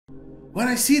When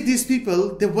I see these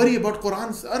people, they worry about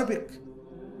Quran's Arabic.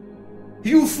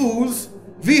 You fools,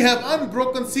 we have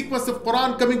unbroken sequence of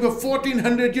Quran coming for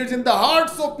 1400 years in the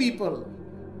hearts of people.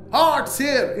 Hearts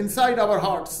here, inside our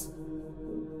hearts.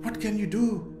 What can you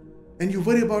do? And you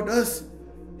worry about us.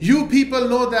 You people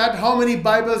know that how many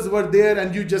Bibles were there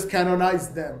and you just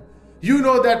canonized them. You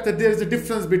know that there is a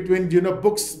difference between,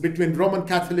 books between Roman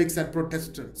Catholics and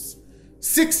Protestants.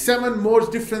 6, 7 more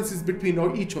differences between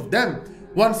each of them.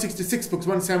 166 books,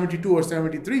 172 or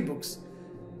 73 books.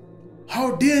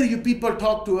 How dare you people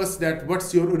talk to us that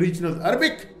what's your original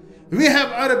Arabic? We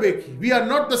have Arabic. We are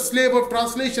not the slave of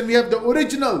translation. We have the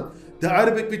original, the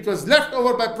Arabic which was left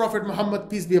over by Prophet Muhammad,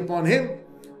 peace be upon him.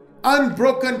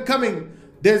 Unbroken coming.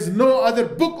 There's no other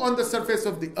book on the surface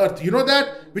of the earth. You know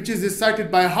that? Which is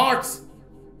recited by hearts.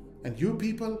 And you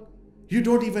people, you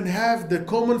don't even have the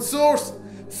common source.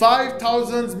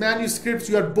 5,000 manuscripts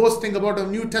you are boasting about a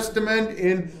New Testament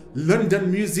in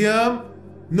London Museum.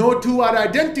 No two are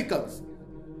identical.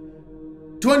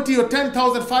 20 or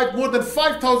 10,000, more than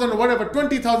 5,000 or whatever,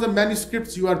 20,000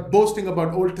 manuscripts you are boasting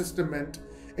about Old Testament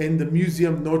in the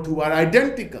museum. No two are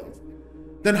identical.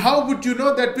 Then how would you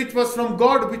know that which was from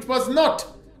God, which was not?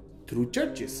 Through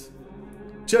churches.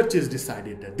 Churches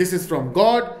decided that this is from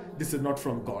God, this is not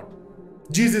from God.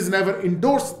 Jesus never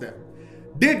endorsed them.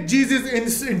 Did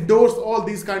Jesus endorse all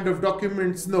these kind of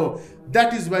documents? No.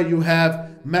 That is why you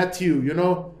have Matthew,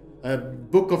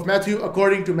 book of Matthew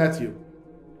according to Matthew.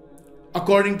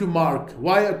 According to Mark.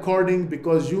 Why according?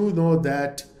 Because you know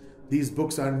that these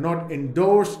books are not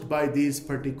endorsed by these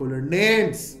particular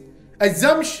names.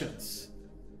 Assumptions.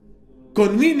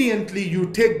 Conveniently, you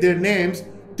take their names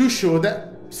to show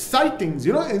the citings.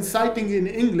 In citing in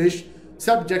English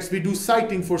subjects, we do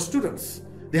citing for students.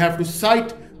 They have to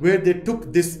cite where they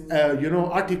took this,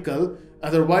 article.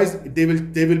 Otherwise, they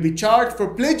will be charged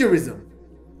for plagiarism.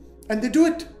 And they do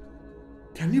it.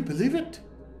 Can you believe it?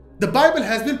 The Bible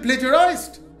has been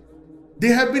plagiarized. They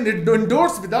have been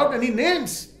endorsed without any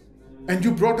names. And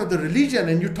you brought up the religion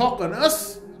and you talk on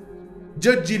us.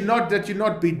 Judge ye not that you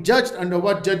not be judged. Under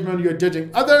what judgment you are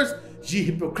judging others? Ye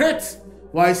hypocrites.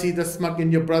 Why see the smut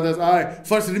in your brother's eye?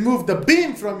 First remove the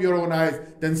beam from your own eyes,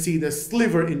 then see the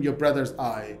sliver in your brother's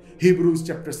eye. Hebrews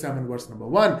chapter 7 verse number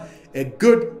 1. A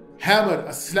good hammer,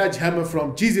 a sledgehammer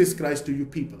from Jesus Christ to you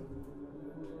people.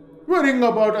 Worrying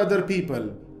about other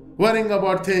people. Worrying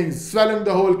about things. Swallowing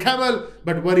the whole camel,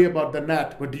 but worry about the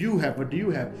gnat. What do you have? What do you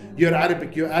have? You're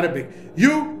Arabic. You're Arabic.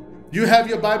 You have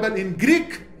your Bible in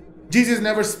Greek. Jesus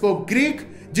never spoke Greek.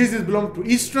 Jesus belonged to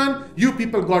Eastern. You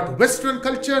people got Western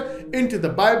culture into the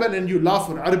Bible and you laugh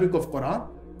on Arabic of Quran.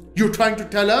 You're trying to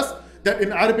tell us that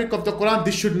in Arabic of the Quran,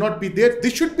 this should not be there.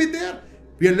 This should be there.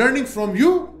 We are learning from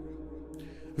you.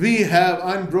 We have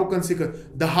unbroken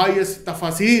secret. The highest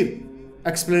tafsir,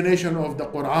 explanation of the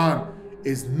Quran,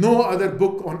 is no other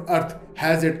book on earth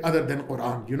has it other than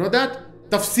Quran. You know that?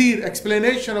 Tafsir,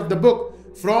 explanation of the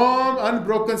book from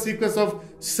unbroken sequence of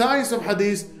science of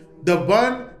hadith. The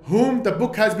one whom the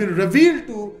book has been revealed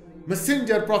to,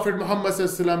 Messenger Prophet Muhammad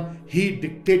SAW, he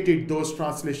dictated those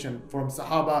translation from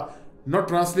Sahaba. Not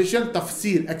translation,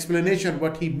 tafsir, explanation,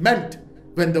 what he meant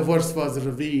when the verse was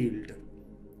revealed.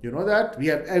 You know that? We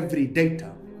have every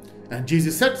data. And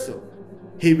Jesus said so.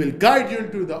 He will guide you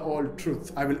into the all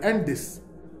truth. I will end this.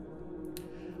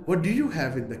 What do you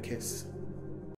have in the case?